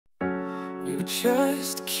were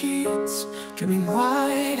just kids, dreaming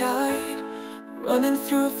wide-eyed, running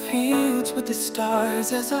through fields with the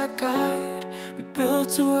stars as our guide. We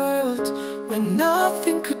built a world where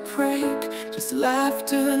nothing could break, just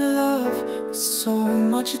laughter and love, with so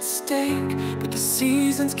much at stake. But the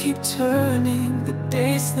seasons keep turning, the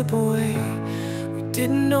days slip away. We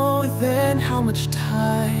didn't know then how much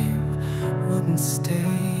time wouldn't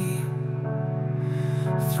stay.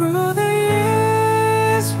 Through the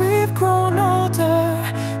years we've grown older,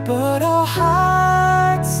 but our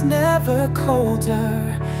hearts never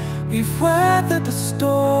colder. We've weathered the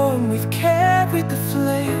storm, we've carried the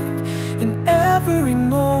flame. In every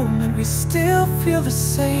moment we still feel the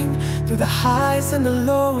same. Through the highs and the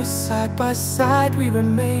lows, side by side we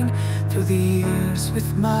remain. Through the years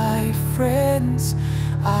with my friends,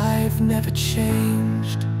 I've never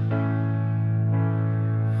changed.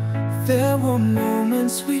 There were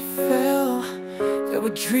moments we fell, there were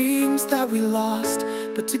dreams that we lost,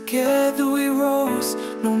 but together we rose,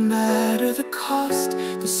 no matter the cost.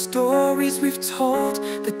 The stories we've told,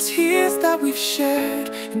 the tears that we've shared,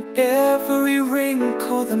 in every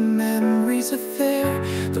wrinkle the memories are there.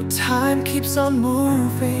 Though time keeps on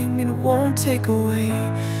moving, it won't take away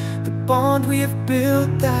the bond we have built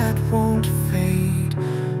that won't fade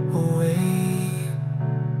away.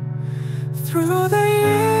 Through the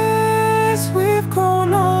years we've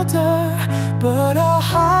grown older, but our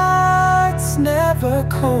hearts never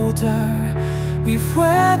colder. We've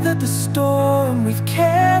weathered the storm, we've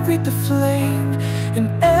carried the flame. In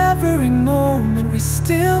every moment we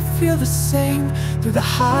still feel the same. Through the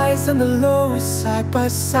highs and the lows, side by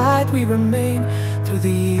side we remain. Through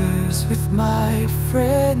the years with my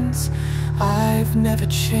friends, I've never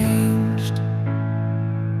changed.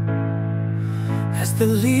 As the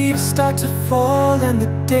leaves start to fall and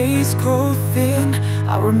the days grow thin,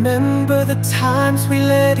 I remember the times we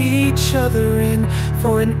let each other in.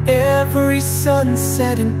 For in every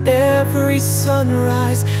sunset, in every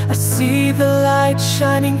sunrise, I see the light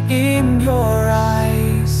shining in your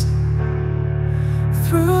eyes.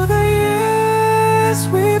 Through the years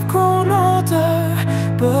we've grown older,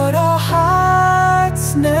 but our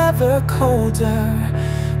hearts never colder.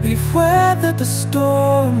 We've weathered the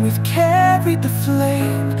storm, we've carried the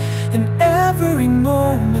flame. In every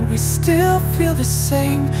moment we still feel the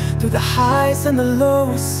same. Through the highs and the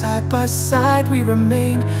lows, side by side we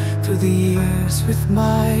remain. Through the years with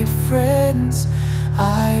my friends,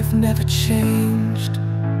 I've never changed.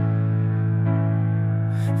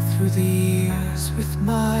 Through the years with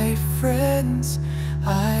my friends,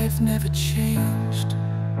 I've never changed.